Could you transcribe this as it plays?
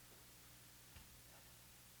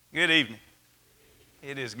Good evening.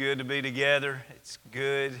 It is good to be together. It's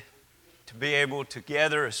good to be able to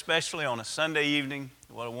gather, especially on a Sunday evening.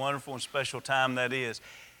 What a wonderful and special time that is.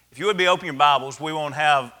 If you would be open your Bibles, we won't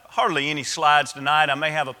have hardly any slides tonight. I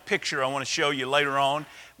may have a picture I want to show you later on.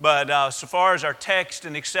 But so far as our text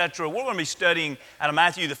and etc., we're going to be studying out of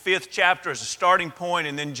Matthew, the 5th chapter as a starting point,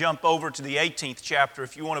 and then jump over to the 18th chapter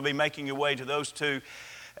if you want to be making your way to those two.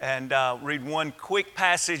 And read one quick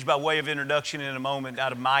passage by way of introduction in a moment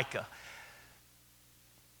out of Micah.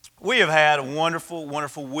 We have had a wonderful,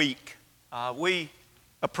 wonderful week. We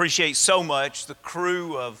appreciate so much the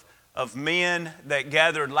crew of men that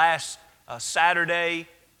gathered last Saturday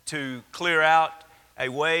to clear out a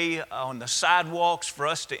way on the sidewalks for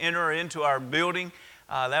us to enter into our building.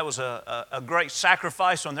 That was a great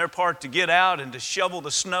sacrifice on their part to get out and to shovel the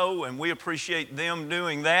snow, and we appreciate them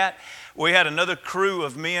doing that. We had another crew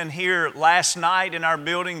of men here last night in our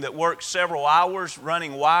building that worked several hours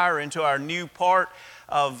running wire into our new part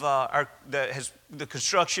of the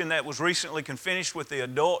construction that was recently finished with the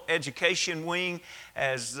adult education wing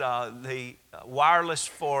as the wireless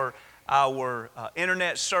for our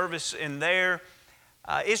internet service in there.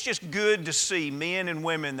 It's just good to see men and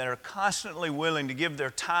women that are constantly willing to give their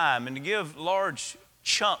time and to give large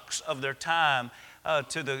chunks of their time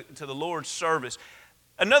to the Lord's service.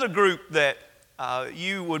 Another group that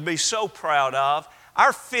you would be so proud of,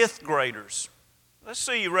 our fifth graders. Let's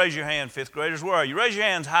see you raise your hand, fifth graders. Where are you? Raise your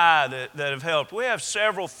hands high that have helped. We have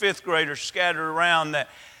several fifth graders scattered around that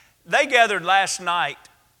they gathered last night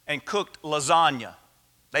and cooked lasagna.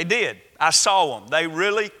 They did. I saw them. They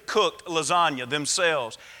really cooked lasagna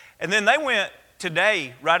themselves. And then they went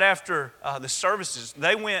today, right after the services,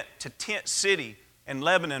 they went to Tent City in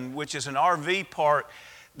Lebanon, which is an RV park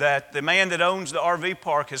that the man that owns the RV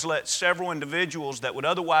park has let several individuals that would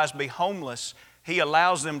otherwise be homeless, he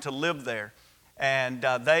allows them to live there. And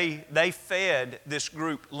they fed this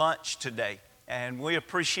group lunch today. And we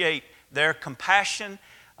appreciate their compassion,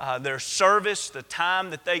 their service, the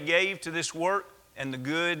time that they gave to this work. And the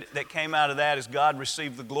good that came out of that is God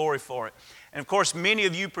received the glory for it. And of course, many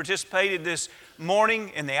of you participated this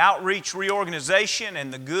morning in the outreach reorganization,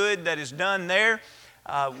 and the good that is done there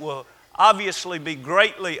will obviously be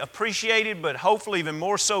greatly appreciated, but hopefully even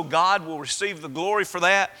more so God will receive the glory for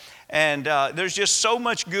that. And there's just so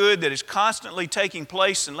much good that is constantly taking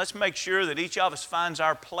place, and let's make sure that each of us finds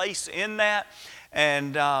our place in that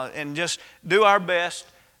and just do our best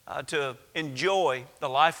to enjoy the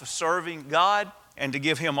life of serving God and to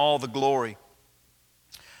give Him all the glory.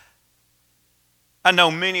 I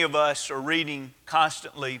know many of us are reading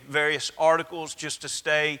constantly various articles just to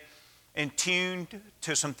stay in tune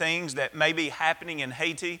to some things that may be happening in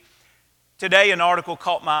Haiti. Today an article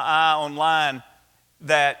caught my eye online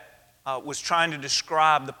that was trying to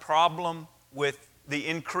describe the problem with the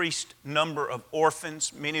increased number of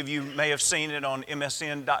orphans. Many of you may have seen it on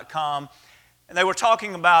MSN.com. And they were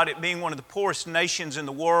talking about it being one of the poorest nations in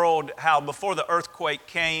the world, how before the earthquake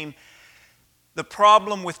came, the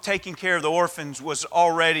problem with taking care of the orphans was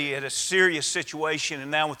already at a serious situation, and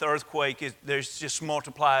now with the earthquake, there's just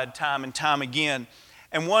multiplied time and time again.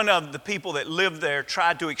 And one of the people that lived there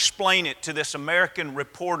tried to explain it to this American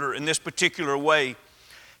reporter in this particular way.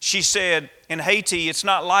 She said, in Haiti, it's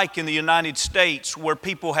not like in the United States where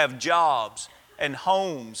people have jobs and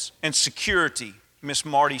homes and security, Miss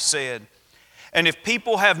Marty said. And if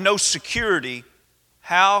people have no security,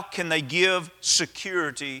 how can they give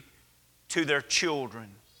security to their children?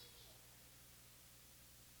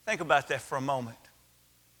 Think about that for a moment.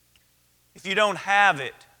 If you don't have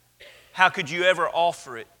it, how could you ever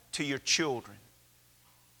offer it to your children?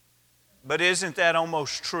 But isn't that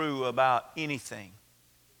almost true about anything?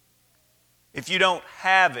 If you don't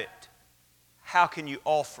have it, how can you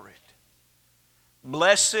offer it?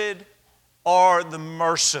 Blessed are the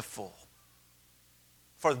merciful,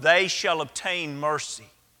 for they shall obtain mercy.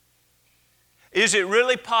 Is it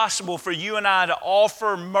really possible for you and I to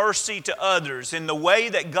offer mercy to others in the way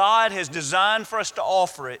that God has designed for us to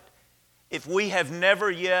offer it if we have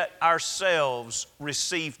never yet ourselves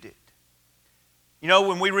received it? You know,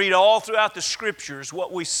 when we read all throughout the Scriptures,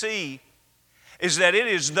 what we see is that it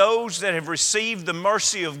is those that have received the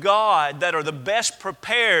mercy of God that are the best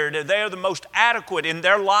prepared, they are the most adequate in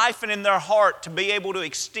their life and in their heart to be able to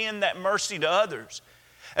extend that mercy to others.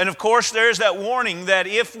 And of course, there's that warning that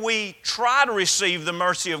if we try to receive the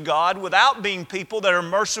mercy of God without being people that are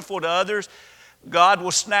merciful to others, God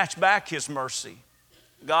will snatch back His mercy.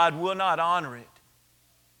 God will not honor it.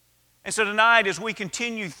 And so tonight, as we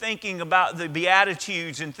continue thinking about the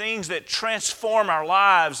Beatitudes and things that transform our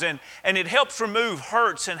lives, and it helps remove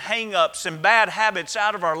hurts and hang-ups and bad habits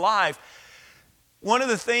out of our life, one of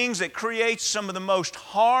the things that creates some of the most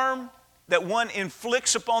harm that one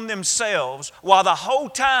inflicts upon themselves while the whole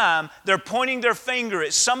time they're pointing their finger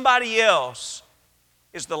at somebody else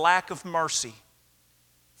is the lack of mercy,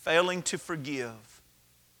 failing to forgive.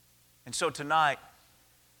 And so tonight,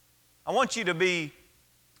 I want you to be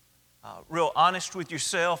real honest with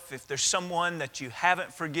yourself. If there's someone that you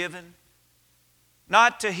haven't forgiven,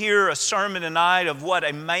 not to hear a sermon tonight of what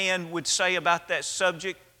a man would say about that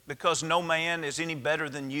subject, because no man is any better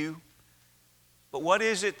than you. But what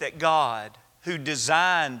is it that God, who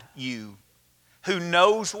designed you, who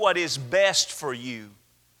knows what is best for you,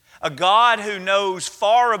 a God who knows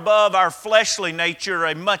far above our fleshly nature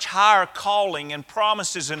a much higher calling and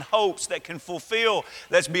promises and hopes that can fulfill,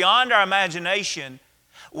 that's beyond our imagination,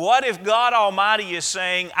 what if God Almighty is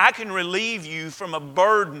saying, I can relieve you from a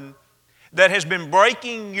burden that has been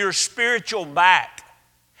breaking your spiritual back?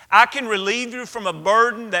 I can relieve you from a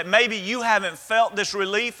burden that maybe you haven't felt this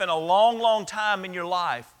relief in a long, long time in your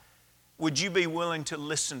life. Would you be willing to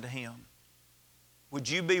listen to Him? Would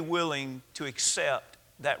you be willing to accept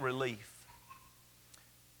that relief?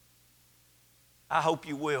 I hope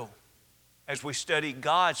you will as we study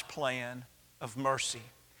God's plan of mercy.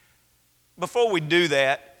 Before we do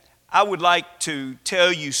that, I would like to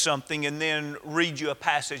tell you something and then read you a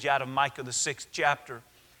passage out of Micah, the 6th chapter.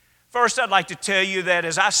 First, I'd like to tell you that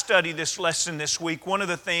as I studied this lesson this week, one of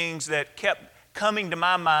the things that kept coming to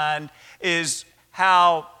my mind is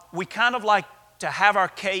how we kind of like to have our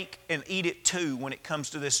cake and eat it too when it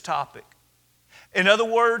comes to this topic. In other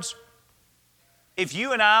words, if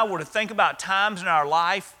you and I were to think about times in our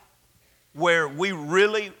life where we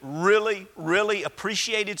really, really, really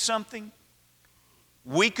appreciated something,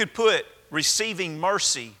 we could put receiving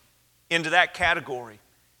mercy into that category.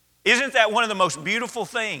 Isn't that one of the most beautiful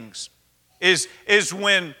things? Is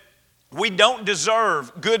when we don't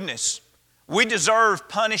deserve goodness. We deserve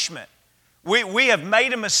punishment. We have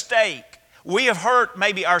made a mistake. We have hurt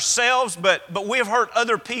maybe ourselves, but we have hurt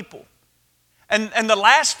other people. And the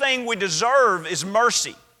last thing we deserve is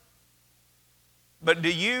mercy. But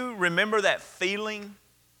do you remember that feeling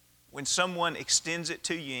when someone extends it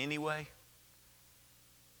to you anyway?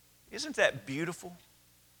 Isn't that beautiful?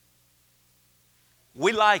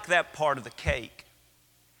 We like that part of the cake.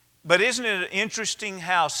 But isn't it interesting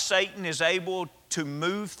how Satan is able to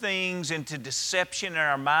move things into deception in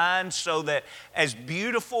our minds so that as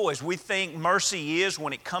beautiful as we think mercy is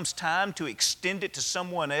when it comes time to extend it to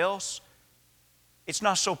someone else, it's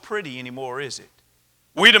not so pretty anymore, is it?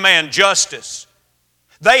 We demand justice.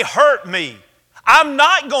 They hurt me. I'm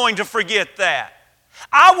not going to forget that.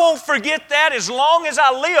 I won't forget that as long as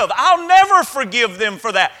I live. I'll never forgive them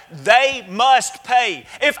for that. They must pay.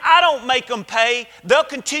 If I don't make them pay, they'll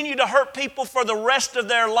continue to hurt people for the rest of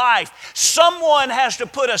their life. Someone has to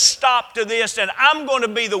put a stop to this, and I'm going to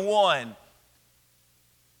be the one.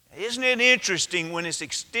 Isn't it interesting when it's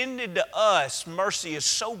extended to us, mercy is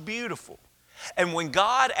so beautiful. And when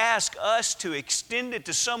God asks us to extend it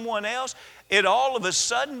to someone else, it all of a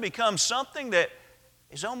sudden becomes something that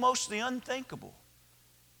is almost the unthinkable.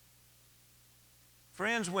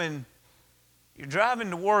 Friends, when you're driving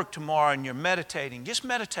to work tomorrow and you're meditating, just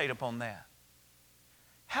meditate upon that.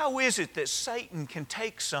 How is it that Satan can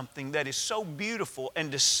take something that is so beautiful and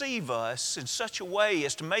deceive us in such a way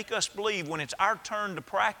as to make us believe when it's our turn to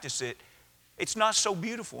practice it, it's not so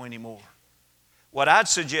beautiful anymore? What I'd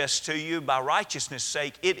suggest to you, by righteousness'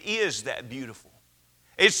 sake, it is that beautiful.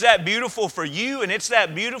 It's that beautiful for you, and it's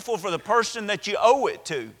that beautiful for the person that you owe it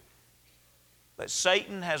to. But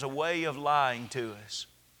Satan has a way of lying to us.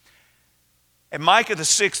 In Micah, the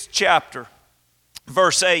 6th chapter,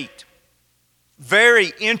 verse 8,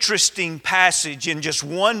 very interesting passage in just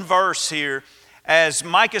one verse here, as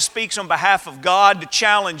Micah speaks on behalf of God to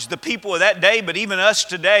challenge the people of that day, but even us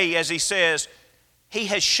today, as he says, He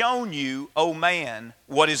has shown you, O man,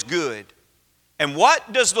 what is good. And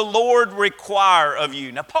what does the Lord require of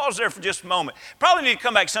you? Now pause there for just a moment. Probably need to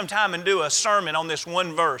come back sometime and do a sermon on this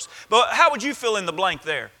one verse. But how would you fill in the blank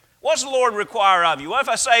there? What does the Lord require of you? What if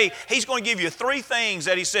I say He's going to give you 3 things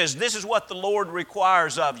that He says, this is what the Lord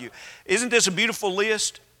requires of you? Isn't this a beautiful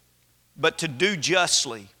list? But to do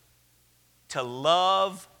justly, to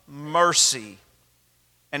love mercy,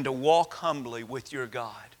 and to walk humbly with your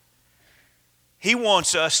God. He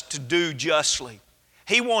wants us to do justly.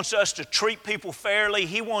 He wants us to treat people fairly.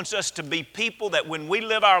 He wants us to be people that when we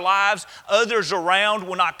live our lives, others around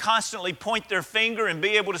will not constantly point their finger and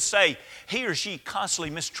be able to say, he or she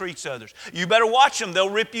constantly mistreats others. You better watch them. They'll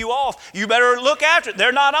rip you off. You better look after it.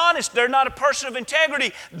 They're not honest. They're not a person of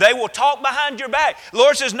integrity. They will talk behind your back. The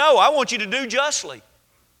Lord says, no, I want you to do justly.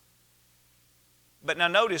 But now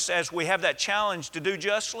notice, as we have that challenge to do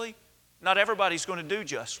justly, not everybody's going to do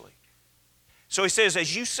justly. So he says,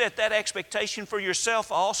 as you set that expectation for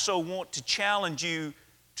yourself, I also want to challenge you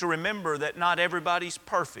to remember that not everybody's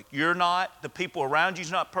perfect. You're not. The people around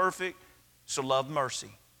you's not perfect. So love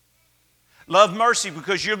mercy. Love mercy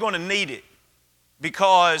because you're going to need it.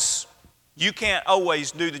 Because you can't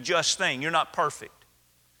always do the just thing. You're not perfect.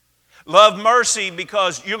 Love mercy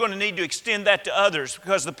because you're going to need to extend that to others,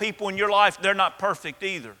 because the people in your life, they're not perfect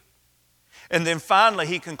either. And then finally,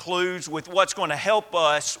 he concludes with what's going to help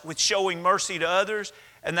us with showing mercy to others,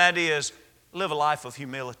 and that is live a life of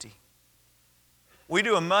humility. We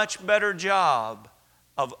do a much better job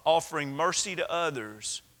of offering mercy to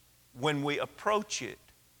others when we approach it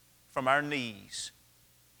from our knees.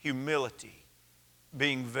 Humility,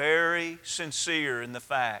 being very sincere in the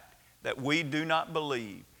fact that we do not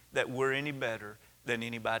believe that we're any better than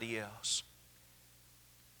anybody else.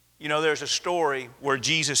 You know, there's a story where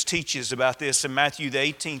Jesus teaches about this in Matthew the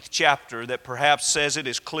 18th chapter that perhaps says it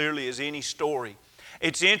as clearly as any story.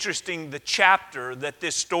 It's interesting the chapter that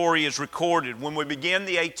this story is recorded. When we begin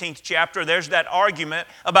the 18th chapter, there's that argument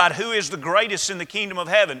about who is the greatest in the kingdom of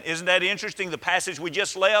heaven. Isn't that interesting? The passage we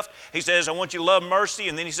just left, he says, I want you to love mercy,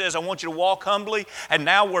 and then he says, I want you to walk humbly. And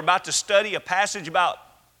now we're about to study a passage about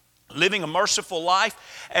living a merciful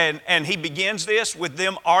life, and he begins this with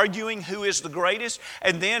them arguing who is the greatest.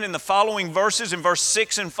 And then in the following verses, in verse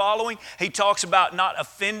 6 and following, he talks about not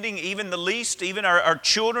offending even the least, even our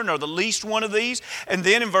children are the least one of these. And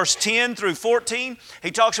then in verse 10 through 14,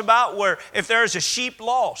 he talks about where if there is a sheep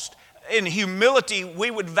lost, in humility we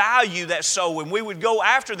would value that soul and we would go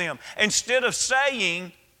after them, instead of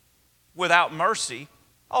saying without mercy,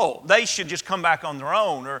 oh, they should just come back on their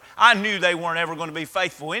own, or I knew they weren't ever going to be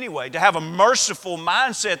faithful anyway. To have a merciful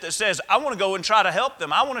mindset that says, I want to go and try to help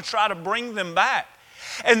them. I want to try to bring them back.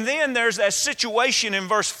 And then there's that situation in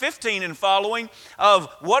verse 15 and following of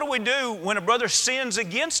what do we do when a brother sins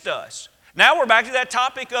against us? Now we're back to that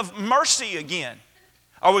topic of mercy again.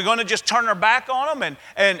 Are we going to just turn our back on them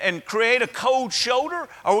and create a cold shoulder? Or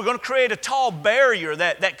are we going to create a tall barrier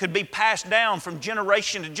that could be passed down from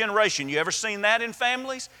generation to generation? You ever seen that in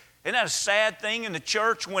families? Isn't that a sad thing in the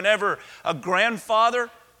church whenever a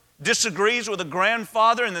grandfather disagrees with a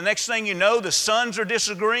grandfather, and the next thing you know, the sons are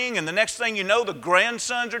disagreeing, and the next thing you know, the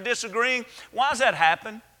grandsons are disagreeing? Why does that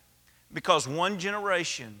happen? Because one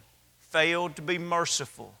generation failed to be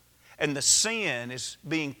merciful, and the sin is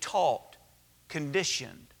being taught,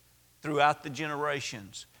 conditioned throughout the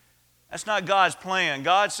generations. That's not God's plan.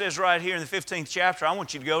 God says right here in the 15th chapter, I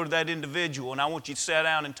want you to go to that individual and I want you to sit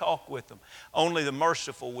down and talk with them. Only the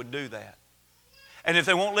merciful would do that. And if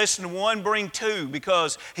they won't listen to one, bring two,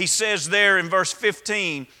 because he says there in verse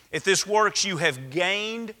 15, if this works, you have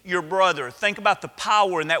gained your brother. Think about the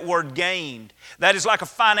power in that word gained. That is like a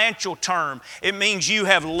financial term. It means you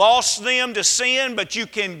have lost them to sin, but you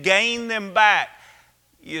can gain them back.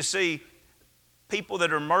 You see, people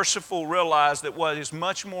that are merciful realize that what is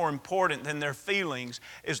much more important than their feelings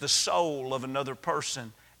is the soul of another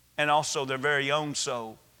person, and also their very own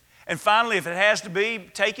soul. And finally, if it has to be,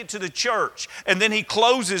 take it to the church. And then he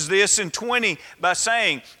closes this in 20 by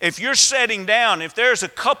saying, if you're sitting down, if there's a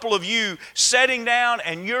couple of you sitting down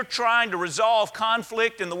and you're trying to resolve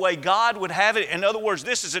conflict in the way God would have it, in other words,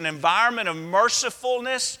 this is an environment of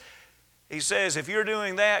mercifulness, he says, if you're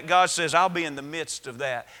doing that, God says, I'll be in the midst of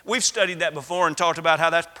that. We've studied that before and talked about how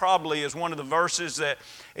that probably is one of the verses that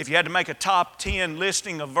if you had to make a top 10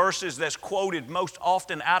 listing of verses that's quoted most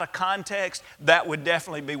often out of context, that would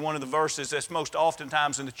definitely be one of the verses that's most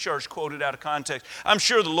oftentimes in the church quoted out of context. I'm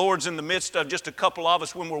sure the Lord's in the midst of just a couple of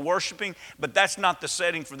us when we're worshiping, but that's not the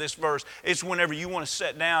setting for this verse. It's whenever you want to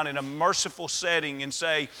sit down in a merciful setting and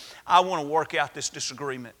say, I want to work out this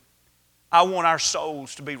disagreement. I want our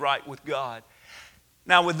souls to be right with God.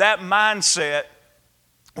 Now, with that mindset,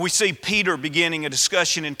 we see Peter beginning a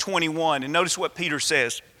discussion in 21. And notice what Peter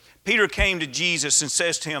says. Peter came to Jesus and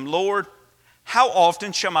says to him, Lord, how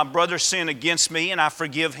often shall my brother sin against me and I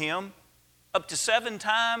forgive him? Up to 7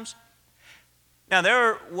 times? Now,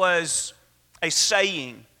 there was a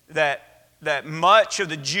saying that much of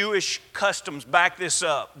the Jewish customs back this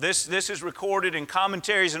up. This is recorded in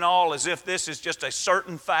commentaries and all as if this is just a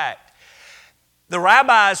certain fact. The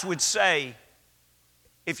rabbis would say,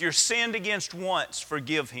 if you're sinned against once,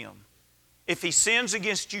 forgive him. If he sins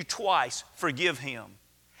against you twice, forgive him.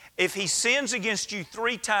 If he sins against you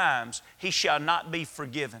 3 times, he shall not be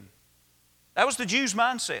forgiven. That was the Jews'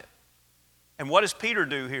 mindset. And what does Peter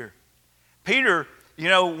do here? Peter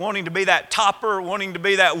wanting to be that topper, wanting to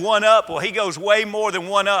be that one up. Well, he goes way more than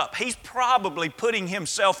one up. He's probably putting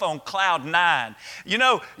himself on cloud 9. You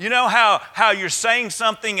know how you're saying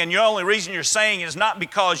something and the only reason you're saying it is not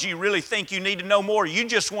because you really think you need to know more. You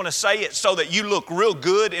just want to say it so that you look real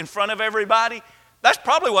good in front of everybody. That's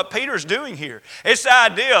probably what Peter's doing here. It's the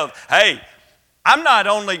idea of, hey, I'm not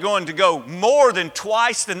only going to go more than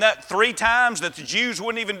twice than that 3 times that the Jews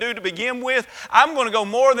wouldn't even do to begin with. I'm going to go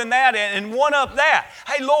more than that and one up that.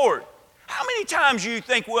 Hey, Lord, how many times do you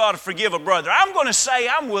think we ought to forgive a brother? I'm going to say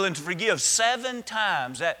I'm willing to forgive 7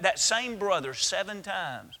 times, that same brother 7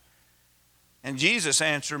 times. And Jesus'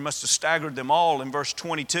 answer must have staggered them all in verse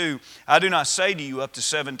 22. I do not say to you up to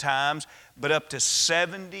 7 times, but up to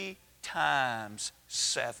 70 times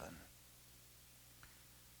 7.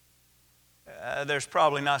 There's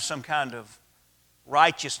probably not some kind of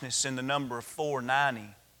righteousness in the number of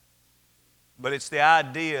 490, but it's the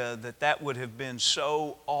idea that would have been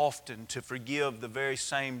so often to forgive the very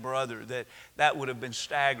same brother that would have been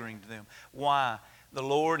staggering to them. Why? The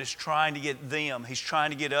Lord is trying to get them, He's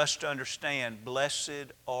trying to get us to understand,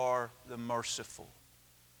 blessed are the merciful,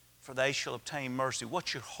 for they shall obtain mercy.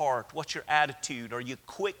 What's your heart? What's your attitude? Are you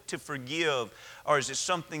quick to forgive? Or is it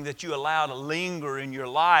something that you allow to linger in your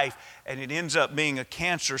life and it ends up being a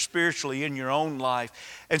cancer spiritually in your own life?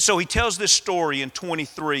 And so he tells this story in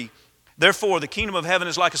 23. Therefore, the kingdom of heaven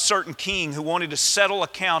is like a certain king who wanted to settle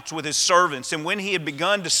accounts with his servants. And when he had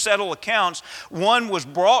begun to settle accounts, one was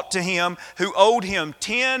brought to him who owed him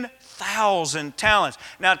 10,000 talents.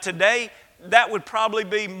 Now today, that would probably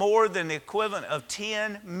be more than the equivalent of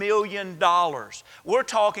 $10 million. We're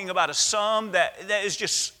talking about a sum that is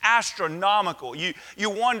just astronomical. You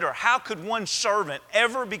wonder, how could one servant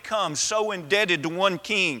ever become so indebted to one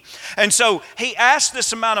king? And so he asked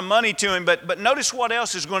this amount of money to him, but notice what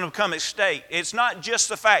else is going to come at stake. It's not just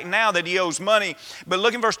the fact now that he owes money, but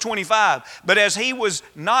look in verse 25. But as he was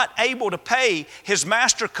not able to pay, his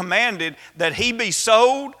master commanded that he be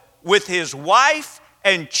sold with his wife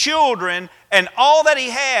and children and all that he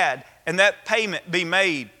had, and that payment be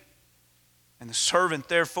made. And the servant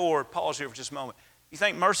therefore, pause here for just a moment. You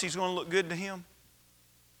think mercy is going to look good to him?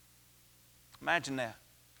 Imagine that.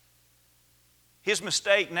 His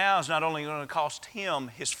mistake now is not only going to cost him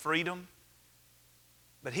his freedom,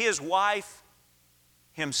 but his wife,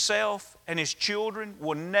 himself, and his children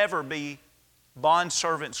will never be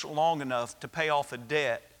bondservants long enough to pay off a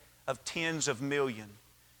debt of tens of millions.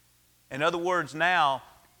 In other words, now,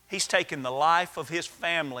 he's taken the life of his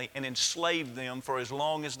family and enslaved them for as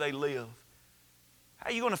long as they live. How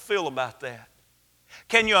are you going to feel about that?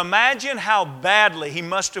 Can you imagine how badly he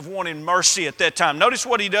must have wanted mercy at that time? Notice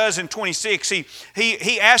what he does in 26.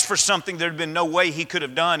 He asked for something there had been no way he could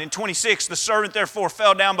have done. In 26, the servant therefore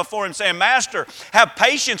fell down before him, saying, Master, have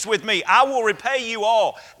patience with me. I will repay you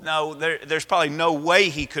all. No, there's probably no way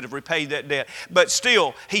he could have repaid that debt. But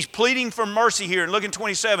still, he's pleading for mercy here. And look in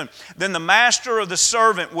 27. Then the master of the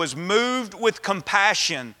servant was moved with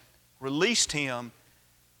compassion, released him,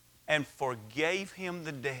 and forgave him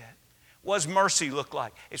the debt. What does mercy look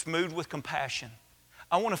like? It's moved with compassion.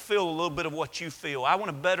 I want to feel a little bit of what you feel. I want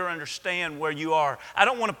to better understand where you are. I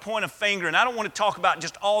don't want to point a finger, and I don't want to talk about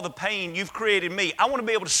just all the pain you've created me. I want to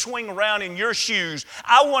be able to swing around in your shoes.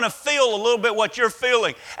 I want to feel a little bit what you're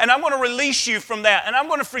feeling, and I'm going to release you from that, and I'm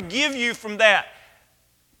going to forgive you from that.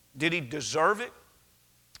 Did he deserve it?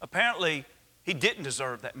 Apparently, he didn't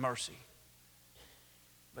deserve that mercy.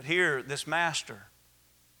 But here, this master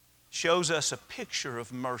shows us a picture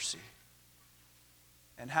of mercy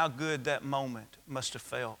and how good that moment must have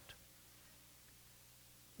felt.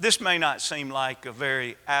 This may not seem like a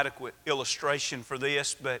very adequate illustration for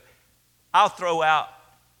this, but I'll throw out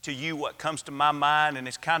to you what comes to my mind, and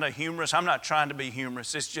it's kind of humorous. I'm not trying to be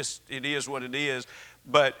humorous. It is what it is.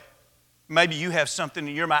 But maybe you have something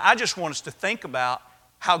in your mind. I just want us to think about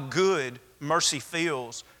how good mercy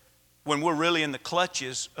feels when we're really in the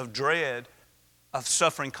clutches of dread of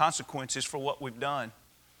suffering consequences for what we've done.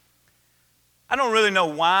 I don't really know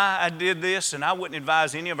why I did this, and I wouldn't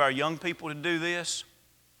advise any of our young people to do this.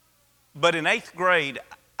 But in 8th grade,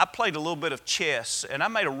 I played a little bit of chess, and I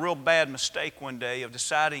made a real bad mistake one day of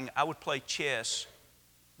deciding I would play chess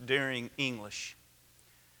during English.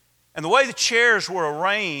 And the way the chairs were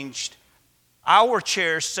arranged, our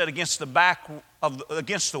chairs sat against the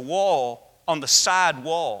wall on the side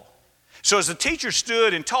wall. So as the teacher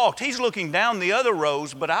stood and talked, he's looking down the other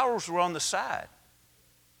rows, but ours were on the side.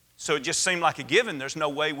 So it just seemed like a given. There's no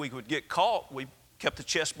way we would get caught. We kept the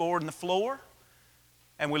chessboard on the floor,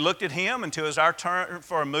 and we looked at him until it was our turn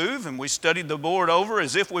for a move, and we studied the board over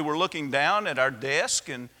as if we were looking down at our desk,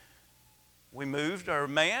 and we moved our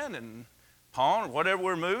man, and pawn or whatever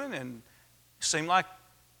we're moving, and it seemed like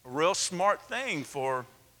a real smart thing for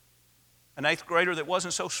an 8th grader that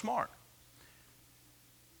wasn't so smart.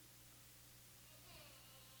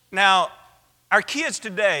 Now, our kids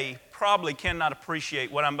today probably cannot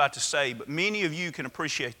appreciate what I'm about to say, but many of you can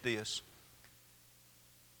appreciate this.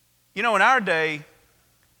 You know, in our day,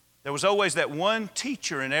 there was always that one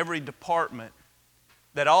teacher in every department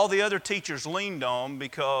that all the other teachers leaned on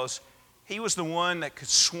because he was the one that could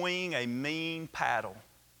swing a mean paddle.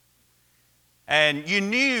 And you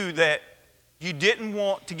knew that you didn't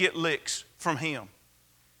want to get licks from him.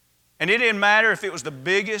 And it didn't matter if it was the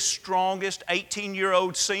biggest, strongest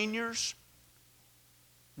 18-year-old seniors.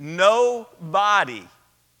 Nobody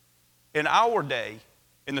in our day,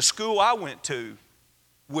 in the school I went to,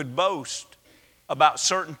 would boast about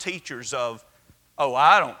certain teachers of, oh,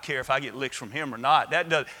 I don't care if I get licks from him or not. That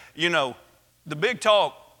does, the big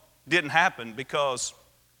talk didn't happen because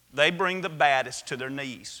they bring the baddest to their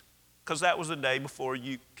knees, because that was the day before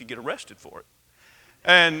you could get arrested for it.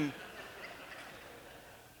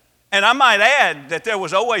 And I might add that there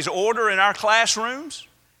was always order in our classrooms,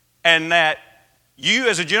 and that you,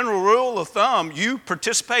 as a general rule of thumb, you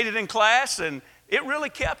participated in class, and it really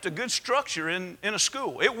kept a good structure in a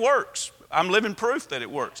school. It works. I'm living proof that it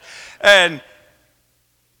works. And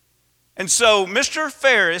so Mr.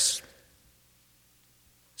 Ferris,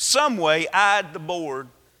 some way, eyed the board,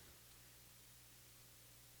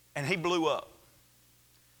 and he blew up.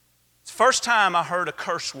 It's the first time I heard a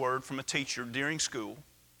curse word from a teacher during school.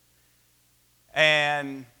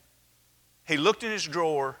 And he looked in his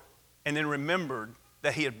drawer and then remembered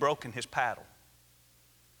that he had broken his paddle.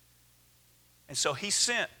 And so he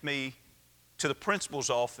sent me to the principal's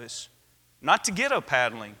office, not to get a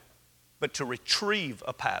paddling, but to retrieve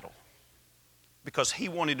a paddle, because he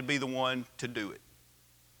wanted to be the one to do it.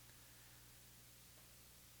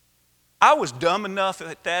 I was dumb enough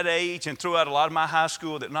at that age and throughout a lot of my high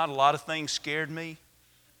school that not a lot of things scared me.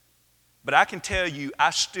 But I can tell you,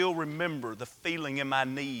 I still remember the feeling in my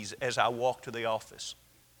knees as I walked to the office,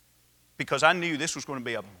 because I knew this was going to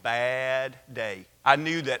be a bad day. I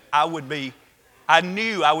knew I would be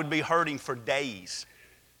hurting for days,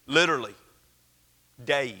 literally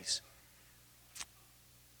days.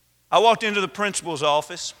 I walked into the principal's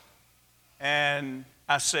office and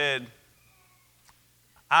I said,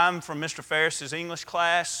 I'm from Mr. Ferris's English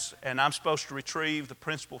class, and I'm supposed to retrieve the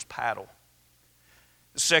principal's paddle.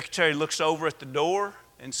 The secretary looks over at the door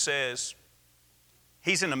and says,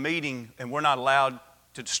 he's in a meeting and we're not allowed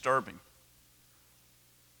to disturb him.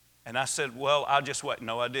 And I said, well, I'll just wait.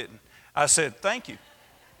 No, I didn't. I said, thank you.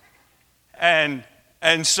 And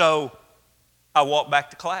so I walked back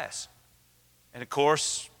to class. And of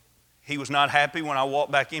course, he was not happy when I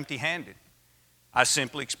walked back empty-handed. I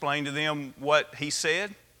simply explained to them what he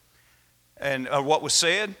said, or what was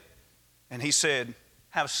said, and he said,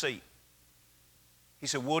 have a seat. He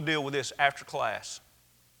said, we'll deal with this after class.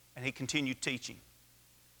 And he continued teaching.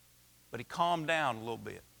 But he calmed down a little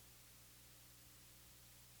bit.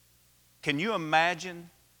 Can you imagine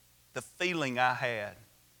the feeling I had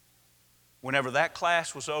whenever that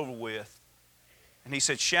class was over with? And he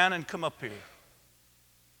said, Shannon, come up here.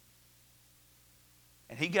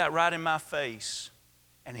 And he got right in my face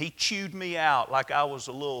and he chewed me out like I was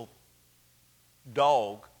a little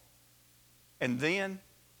dog. And then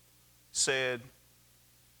said,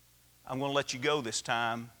 I'm going to let you go this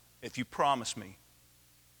time if you promise me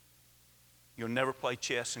you'll never play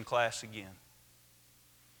chess in class again.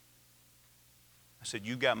 I said,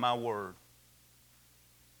 you got my word.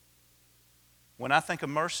 When I think of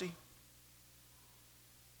mercy,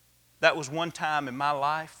 that was one time in my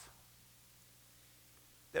life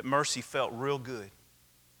that mercy felt real good.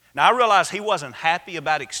 Now, I realize he wasn't happy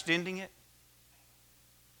about extending it.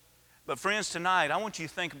 But friends, tonight, I want you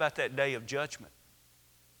to think about that day of judgment.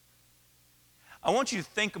 I want you to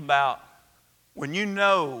think about when you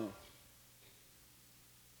know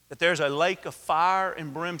that there's a lake of fire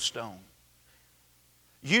and brimstone.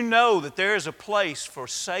 You know that there is a place for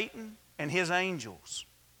Satan and his angels.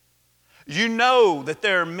 You know that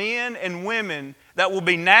there are men and women that will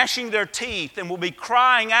be gnashing their teeth and will be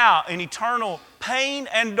crying out in eternal pain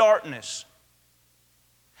and darkness.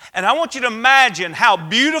 And I want you to imagine how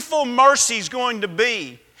beautiful mercy is going to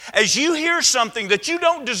be as you hear something that you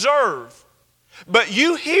don't deserve, but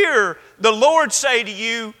you hear the Lord say to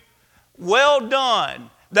you, well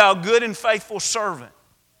done, thou good and faithful servant.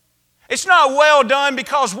 It's not well done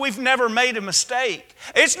because we've never made a mistake.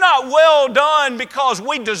 It's not well done because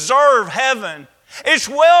we deserve heaven. It's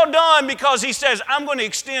well done because He says, I'm going to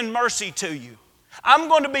extend mercy to you. I'm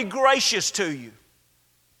going to be gracious to you.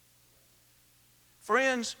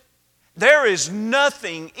 Friends, There is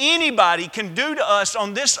nothing anybody can do to us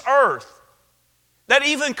on this earth that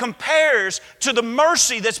even compares to the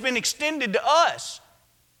mercy that's been extended to us.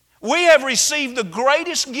 We have received the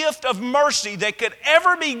greatest gift of mercy that could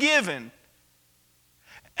ever be given.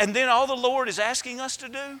 And then all the Lord is asking us to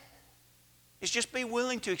do is just be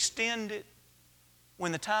willing to extend it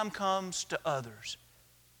when the time comes to others.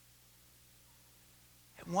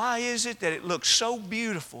 And why is it that it looks so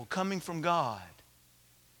beautiful coming from God?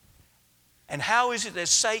 And how is it that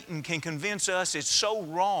Satan can convince us it's so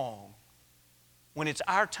wrong when it's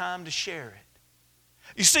our time to share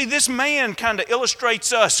it? You see, this man kind of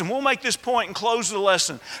illustrates us, and we'll make this point and close the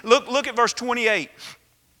lesson. Look at verse 28.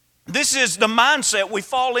 This is the mindset we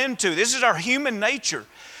fall into. This is our human nature.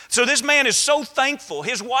 So this man is so thankful.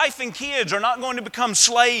 His wife and kids are not going to become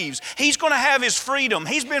slaves. He's going to have his freedom.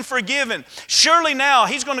 He's been forgiven. Surely now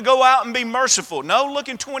he's going to go out and be merciful. No, look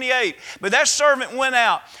in 28. But that servant went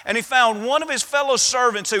out and he found one of his fellow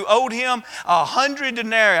servants who owed him 100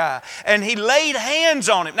 denarii. And he laid hands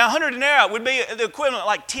on him. Now 100 denarii would be the equivalent of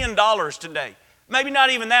like $10 today. Maybe not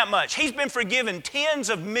even that much. He's been forgiven tens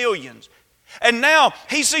of millions. And now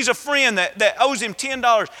he sees a friend that owes him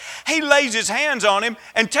 $10. He lays his hands on him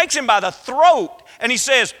and takes him by the throat and he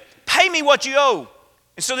says, "Pay me what you owe."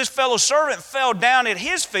 And so this fellow servant fell down at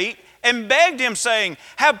his feet and begged him, saying,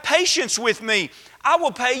 "Have patience with me, I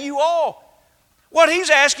will pay you all." What he's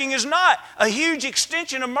asking is not a huge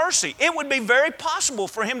extension of mercy. It would be very possible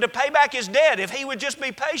for him to pay back his debt if he would just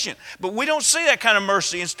be patient. But we don't see that kind of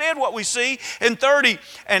mercy. Instead, what we see in 30,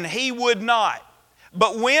 and he would not,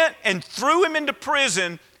 but went and threw him into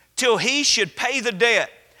prison till he should pay the debt.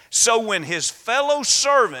 So when his fellow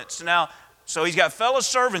servants, so he's got fellow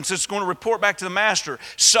servants that's going to report back to the master,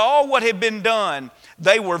 saw what had been done,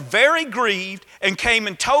 they were very grieved and came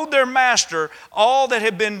and told their master all that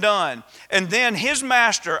had been done. And then his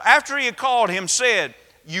master, after he had called him, said,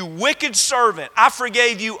 "You wicked servant, I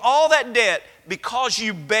forgave you all that debt because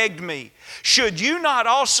you begged me. Should you not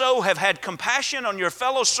also have had compassion on your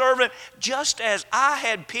fellow servant, just as I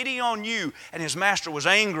had pity on you?" And his master was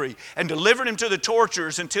angry and delivered him to the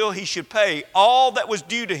torturers until he should pay all that was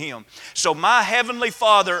due to him. So my heavenly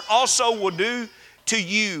Father also will do to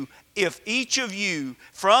you if each of you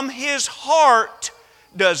from his heart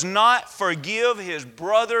does not forgive his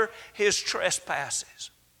brother his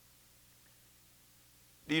trespasses.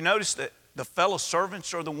 Do you notice that the fellow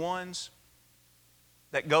servants are the ones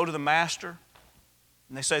that go to the master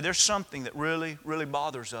and they say, "There's something that really, really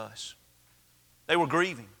bothers us"? They were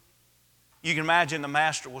grieving. You can imagine the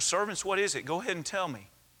master, "Well, servants, what is it? Go ahead and tell me."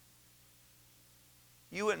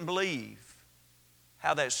 You wouldn't believe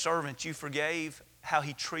how that servant you forgave, how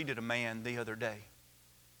he treated a man the other day.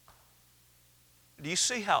 Do you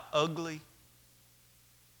see how ugly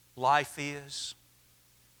life is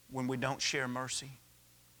when we don't share mercy?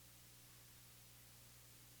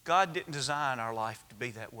 God didn't design our life to be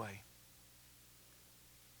that way.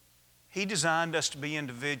 He designed us to be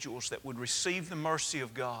individuals that would receive the mercy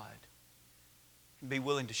of God and be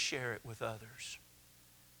willing to share it with others.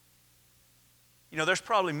 You know, there's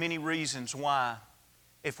probably many reasons why,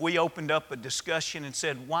 if we opened up a discussion and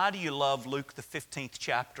said, "Why do you love Luke the 15th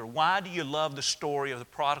chapter? Why do you love the story of the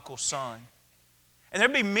prodigal son?" And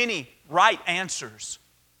there'd be many right answers.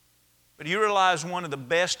 But do you realize one of the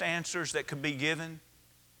best answers that could be given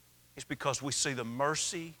is because we see the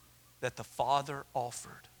mercy that the Father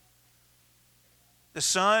offered. The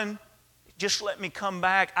Son, "Just let me come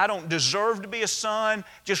back. I don't deserve to be a son.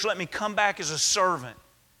 Just let me come back as a servant."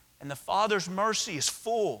 And the Father's mercy is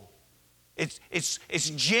full. It's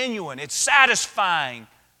genuine. It's satisfying.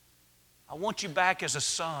 "I want you back as a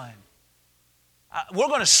son. We're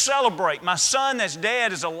going to celebrate. My son that's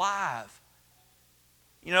dead is alive."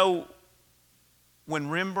 You know, when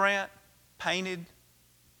Rembrandt painted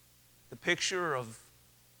the picture of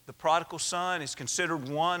the prodigal son, is considered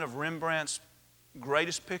one of Rembrandt's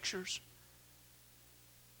greatest pictures.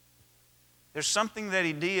 There's something that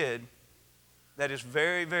he did that is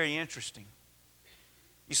very, very interesting.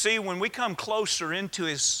 You see, when we come closer into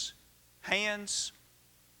his hands,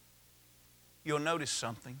 you'll notice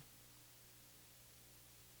something.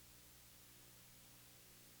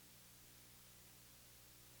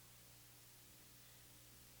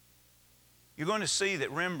 You're going to see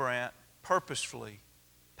that Rembrandt purposefully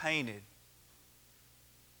painted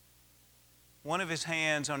one of his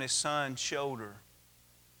hands on his son's shoulder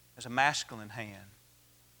as a masculine hand,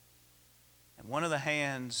 and one of the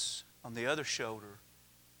hands on the other shoulder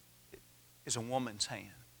is a woman's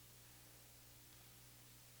hand.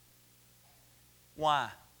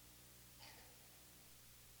 Why?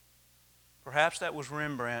 Perhaps that was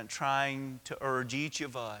Rembrandt trying to urge each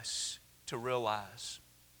of us to realize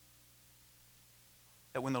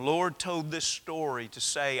that when the Lord told this story to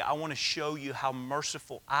say, I want to show you how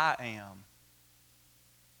merciful I am,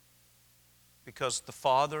 because the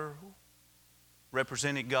Father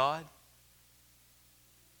represented God,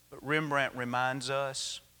 but Rembrandt reminds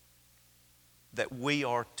us that we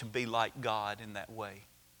are to be like God in that way.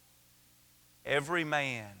 Every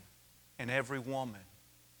man and every woman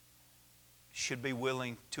should be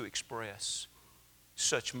willing to express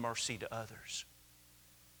such mercy to others.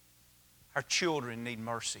 Our children need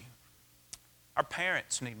mercy. Our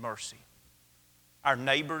parents need mercy. Our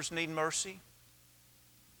neighbors need mercy.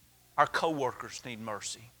 Our co-workers need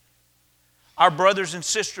mercy. Our brothers and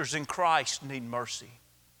sisters in Christ need mercy.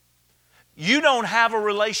 You don't have a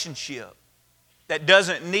relationship that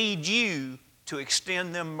doesn't need you to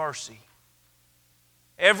extend them mercy.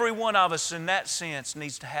 Every one of us in that sense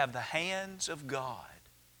needs to have the hands of God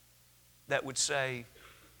that would say,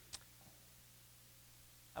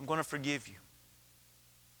 I'm going to forgive you.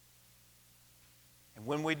 And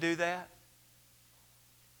when we do that,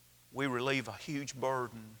 we relieve a huge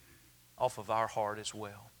burden off of our heart as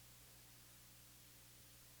well.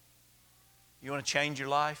 You want to change your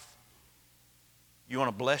life? You want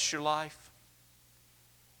to bless your life?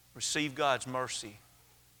 Receive God's mercy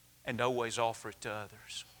and always offer it to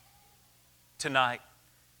others. Tonight,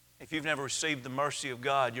 if you've never received the mercy of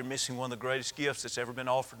God, you're missing one of the greatest gifts that's ever been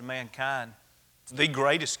offered to mankind. It's the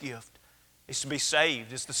greatest gift. It's to be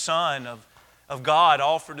saved. It's the Son of God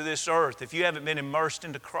offered to this earth. If you haven't been immersed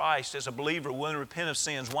into Christ as a believer, willing to repent of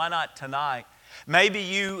sins, why not tonight? Maybe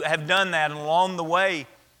you have done that, and along the way,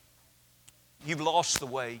 you've lost the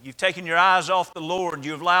way. You've taken your eyes off the Lord.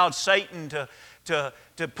 You've allowed Satan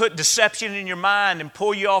to put deception in your mind and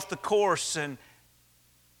pull you off the course. And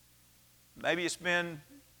maybe it's been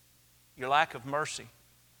your lack of mercy.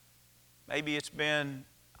 Maybe it's been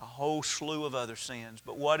a whole slew of other sins.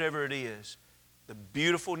 But whatever it is, the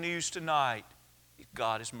beautiful news tonight is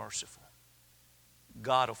God is merciful.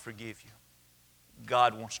 God will forgive you.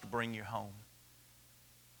 God wants to bring you home.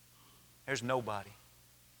 There's nobody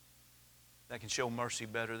that can show mercy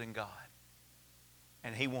better than God.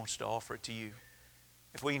 And He wants to offer it to you.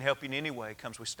 If we can help you in any way, it comes with standing.